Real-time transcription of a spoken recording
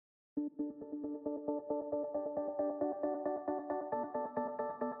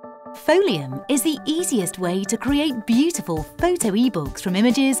Pholium is the easiest way to create beautiful photo ebooks from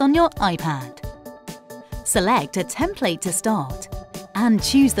images on your iPad. Select a template to start and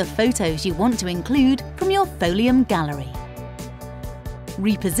choose the photos you want to include from your Pholium gallery.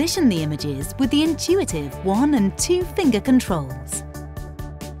 Reposition the images with the intuitive 1 and 2 finger controls.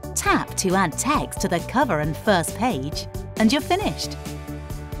 Tap to add text to the cover and first page, and you're finished.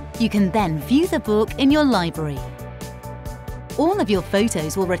 You can then view the book in your library. All of your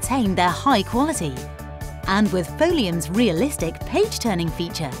photos will retain their high quality, and with Pholium's realistic page-turning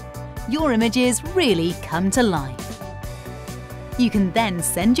feature, your images really come to life. You can then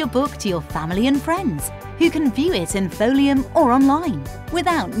send your book to your family and friends, who can view it in Pholium or online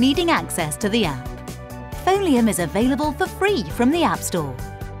without needing access to the app. Pholium is available for free from the App Store.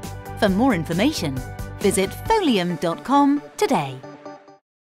 For more information, visit pholium.com today.